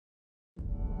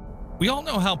We all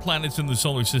know how planets in the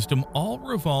solar system all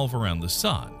revolve around the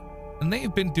sun, and they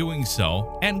have been doing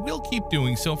so and will keep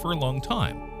doing so for a long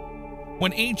time.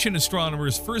 When ancient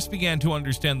astronomers first began to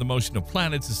understand the motion of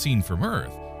planets as seen from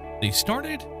Earth, they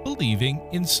started believing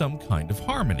in some kind of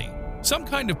harmony, some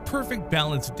kind of perfect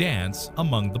balanced dance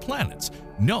among the planets,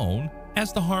 known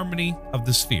as the harmony of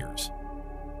the spheres.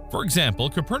 For example,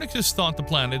 Copernicus thought the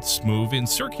planets move in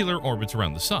circular orbits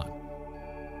around the sun.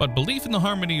 But belief in the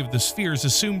harmony of the spheres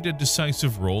assumed a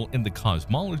decisive role in the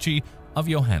cosmology of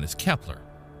Johannes Kepler.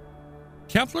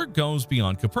 Kepler goes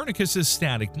beyond Copernicus's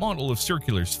static model of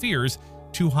circular spheres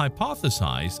to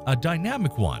hypothesize a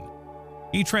dynamic one.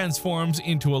 He transforms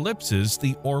into ellipses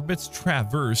the orbits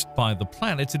traversed by the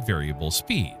planets at variable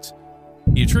speeds.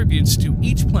 He attributes to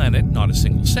each planet not a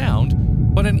single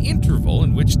sound, but an interval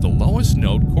in which the lowest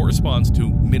note corresponds to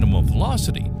minimum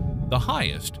velocity, the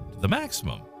highest to the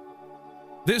maximum.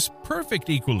 This perfect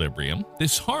equilibrium,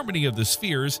 this harmony of the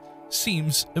spheres,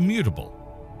 seems immutable.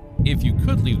 If you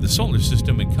could leave the solar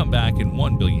system and come back in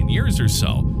 1 billion years or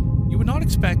so, you would not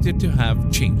expect it to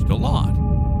have changed a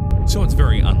lot. So it's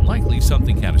very unlikely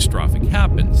something catastrophic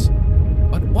happens.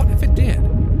 But what if it did?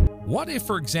 What if,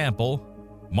 for example,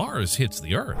 Mars hits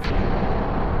the Earth?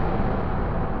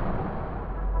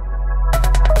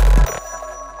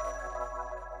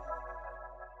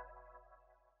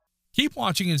 Keep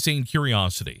watching Insane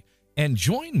Curiosity and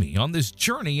join me on this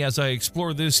journey as I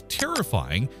explore this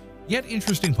terrifying yet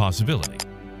interesting possibility.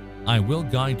 I will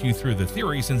guide you through the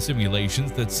theories and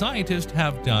simulations that scientists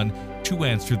have done to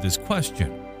answer this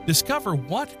question, discover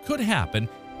what could happen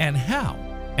and how,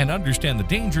 and understand the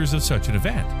dangers of such an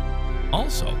event.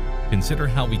 Also, consider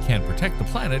how we can protect the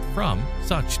planet from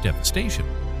such devastation.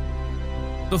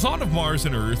 The thought of Mars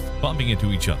and Earth bumping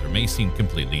into each other may seem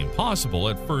completely impossible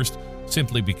at first,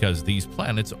 simply because these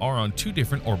planets are on two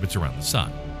different orbits around the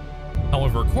Sun.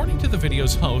 However, according to the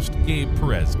video's host, Gabe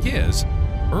Perez-Giz,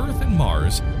 Earth and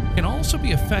Mars can also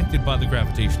be affected by the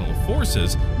gravitational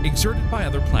forces exerted by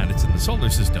other planets in the solar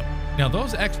system. Now,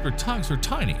 those extra tugs are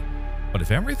tiny, but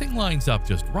if everything lines up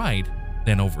just right,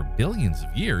 then over billions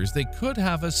of years, they could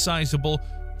have a sizable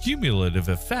cumulative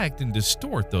effect and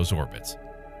distort those orbits.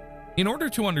 In order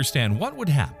to understand what would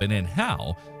happen and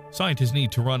how, scientists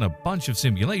need to run a bunch of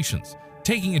simulations,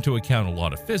 taking into account a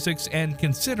lot of physics and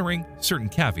considering certain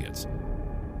caveats.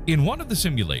 In one of the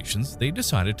simulations, they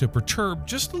decided to perturb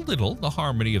just a little the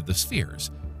harmony of the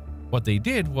spheres. What they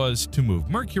did was to move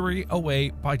Mercury away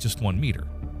by just 1 meter.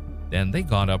 Then they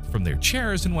got up from their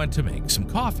chairs and went to make some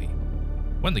coffee.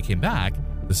 When they came back,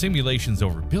 the simulations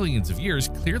over billions of years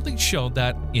clearly showed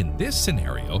that in this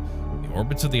scenario, the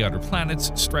orbits of the outer planets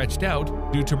stretched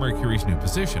out due to Mercury's new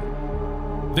position.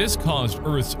 This caused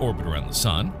Earth's orbit around the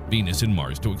Sun, Venus, and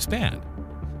Mars to expand.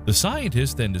 The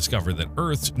scientists then discovered that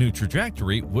Earth's new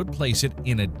trajectory would place it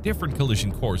in a different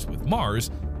collision course with Mars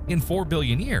in 4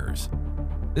 billion years.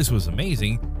 This was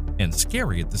amazing and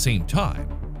scary at the same time.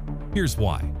 Here's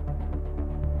why.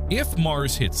 If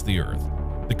Mars hits the Earth,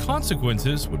 the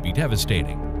consequences would be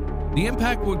devastating. The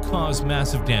impact would cause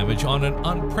massive damage on an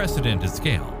unprecedented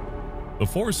scale. The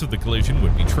force of the collision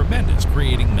would be tremendous,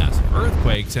 creating massive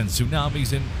earthquakes and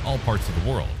tsunamis in all parts of the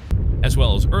world, as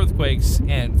well as earthquakes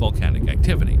and volcanic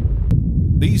activity.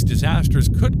 These disasters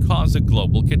could cause a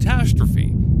global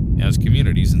catastrophe, as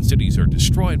communities and cities are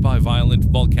destroyed by violent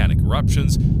volcanic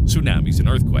eruptions, tsunamis, and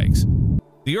earthquakes.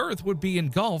 The Earth would be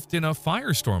engulfed in a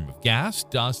firestorm of gas,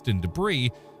 dust, and debris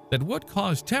that would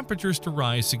cause temperatures to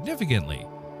rise significantly,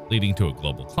 leading to a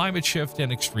global climate shift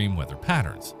and extreme weather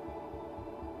patterns.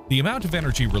 The amount of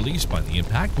energy released by the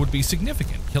impact would be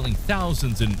significant, killing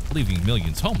thousands and leaving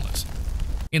millions homeless.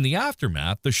 In the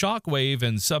aftermath, the shock wave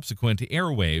and subsequent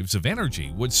airwaves of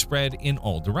energy would spread in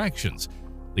all directions,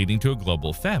 leading to a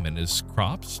global famine as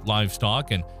crops,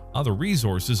 livestock, and other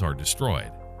resources are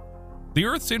destroyed. The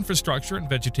Earth's infrastructure and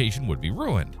vegetation would be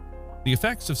ruined. The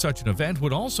effects of such an event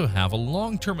would also have a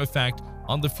long-term effect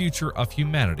on the future of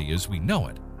humanity as we know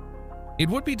it. It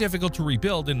would be difficult to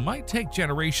rebuild and might take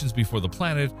generations before the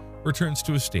planet returns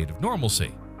to a state of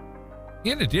normalcy.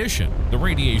 In addition, the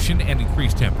radiation and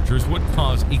increased temperatures would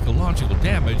cause ecological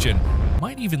damage and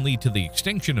might even lead to the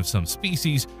extinction of some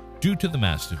species due to the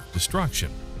massive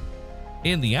destruction.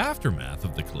 In the aftermath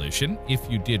of the collision, if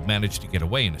you did manage to get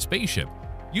away in a spaceship,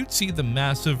 you'd see the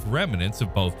massive remnants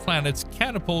of both planets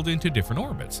catapulted into different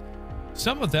orbits.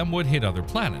 Some of them would hit other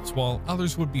planets, while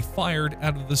others would be fired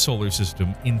out of the solar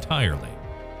system entirely.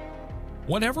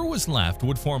 Whatever was left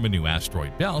would form a new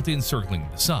asteroid belt encircling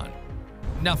the Sun.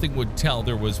 Nothing would tell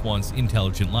there was once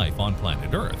intelligent life on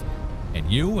planet Earth, and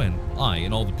you and I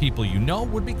and all the people you know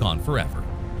would be gone forever.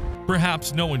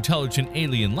 Perhaps no intelligent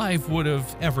alien life would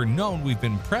have ever known we've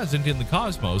been present in the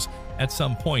cosmos at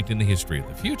some point in the history of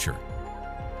the future.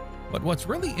 But what's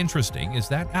really interesting is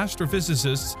that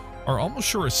astrophysicists are almost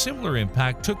sure a similar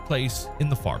impact took place in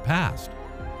the far past.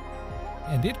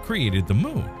 And it created the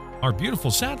Moon, our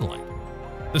beautiful satellite.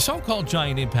 The so-called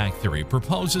giant impact theory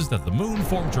proposes that the Moon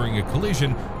formed during a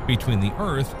collision between the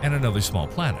Earth and another small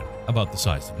planet, about the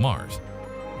size of Mars.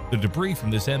 The debris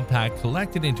from this impact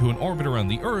collected into an orbit around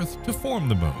the Earth to form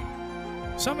the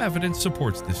Moon. Some evidence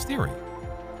supports this theory.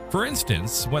 For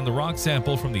instance, when the rock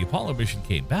sample from the Apollo mission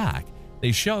came back,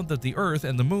 they showed that the Earth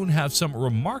and the Moon have some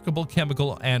remarkable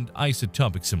chemical and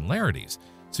isotopic similarities,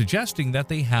 suggesting that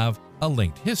they have a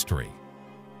linked history.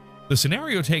 The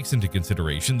scenario takes into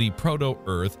consideration the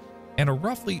proto-Earth and a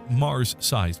roughly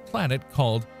Mars-sized planet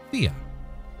called Theia.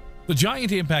 The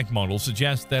giant impact model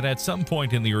suggests that at some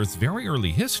point in the Earth's very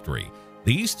early history,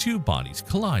 these two bodies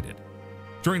collided.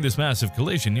 During this massive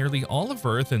collision, nearly all of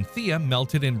Earth and Theia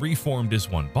melted and reformed as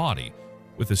one body,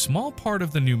 with a small part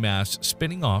of the new mass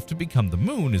spinning off to become the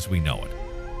Moon as we know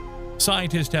it.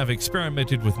 Scientists have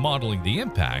experimented with modeling the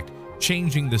impact,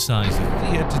 changing the size of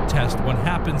Theia to test what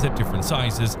happens at different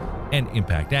sizes and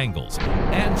impact angles,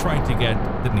 and trying to get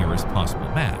the nearest possible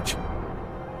match.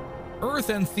 Earth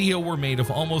and Theia were made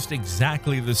of almost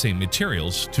exactly the same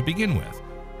materials to begin with,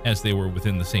 as they were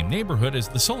within the same neighborhood as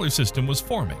the solar system was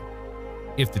forming.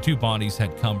 If the two bodies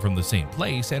had come from the same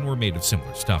place and were made of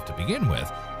similar stuff to begin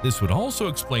with, this would also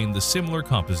explain the similar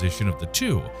composition of the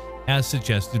two, as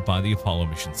suggested by the Apollo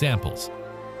mission samples.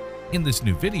 In this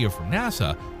new video from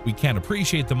NASA, we can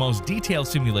appreciate the most detailed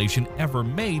simulation ever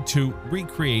made to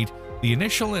recreate the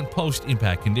initial and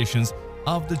post-impact conditions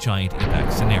of the giant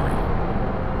impact scenario.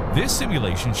 This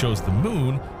simulation shows the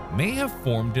Moon may have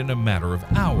formed in a matter of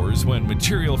hours when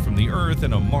material from the Earth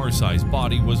and a Mars-sized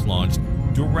body was launched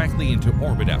directly into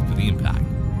orbit after the impact.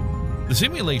 The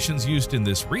simulations used in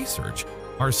this research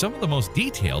are some of the most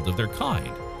detailed of their kind,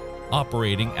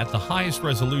 operating at the highest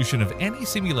resolution of any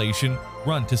simulation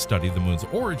run to study the Moon's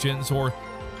origins or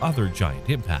other giant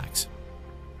impacts.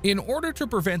 In order to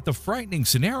prevent the frightening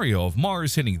scenario of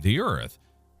Mars hitting the Earth,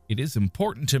 it is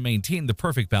important to maintain the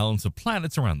perfect balance of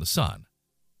planets around the Sun.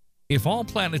 If all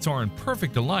planets are in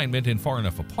perfect alignment and far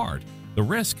enough apart, the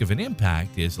risk of an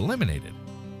impact is eliminated.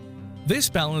 This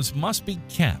balance must be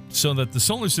kept so that the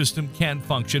solar system can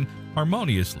function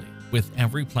harmoniously, with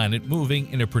every planet moving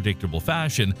in a predictable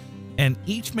fashion and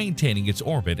each maintaining its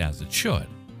orbit as it should.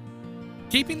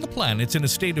 Keeping the planets in a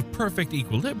state of perfect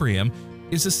equilibrium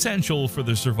is essential for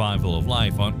the survival of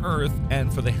life on Earth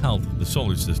and for the health of the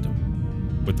solar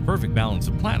system. With the perfect balance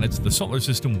of planets, the solar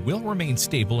system will remain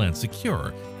stable and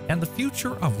secure, and the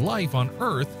future of life on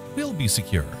Earth will be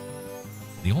secure.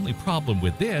 The only problem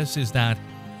with this is that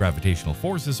gravitational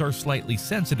forces are slightly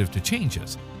sensitive to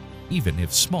changes, even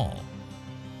if small.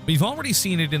 We've already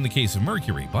seen it in the case of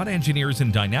Mercury, but engineers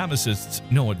and dynamicists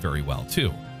know it very well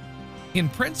too. In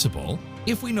principle,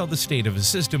 if we know the state of a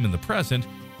system in the present,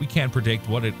 we can predict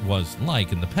what it was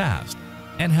like in the past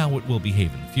and how it will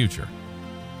behave in the future.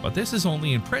 But this is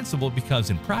only in principle because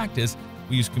in practice,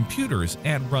 we use computers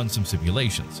and run some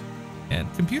simulations.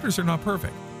 And computers are not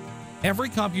perfect. Every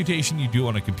computation you do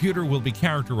on a computer will be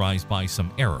characterized by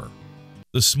some error.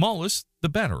 The smallest, the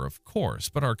better, of course,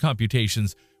 but our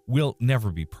computations will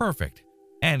never be perfect.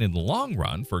 And in the long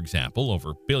run, for example,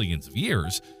 over billions of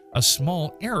years, a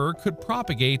small error could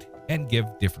propagate and give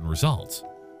different results.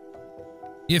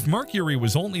 If Mercury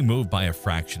was only moved by a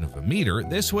fraction of a meter,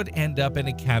 this would end up in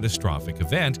a catastrophic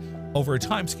event over a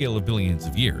timescale of billions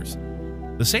of years.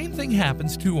 The same thing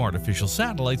happens to artificial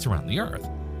satellites around the Earth.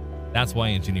 That's why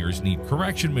engineers need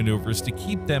correction maneuvers to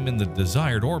keep them in the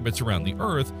desired orbits around the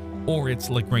Earth or its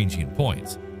Lagrangian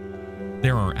points.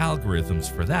 There are algorithms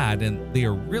for that, and they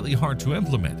are really hard to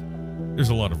implement. There's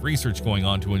a lot of research going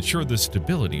on to ensure the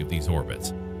stability of these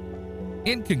orbits.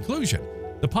 In conclusion,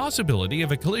 the possibility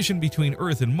of a collision between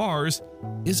Earth and Mars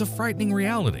is a frightening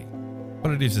reality,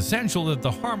 but it is essential that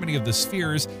the harmony of the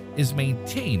spheres is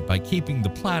maintained by keeping the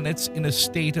planets in a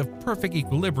state of perfect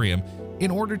equilibrium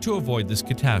in order to avoid this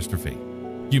catastrophe.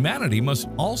 Humanity must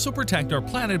also protect our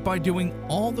planet by doing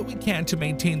all that we can to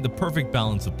maintain the perfect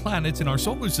balance of planets in our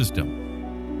solar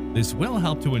system. This will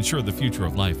help to ensure the future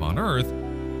of life on Earth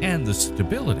and the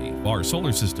stability of our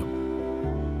solar system.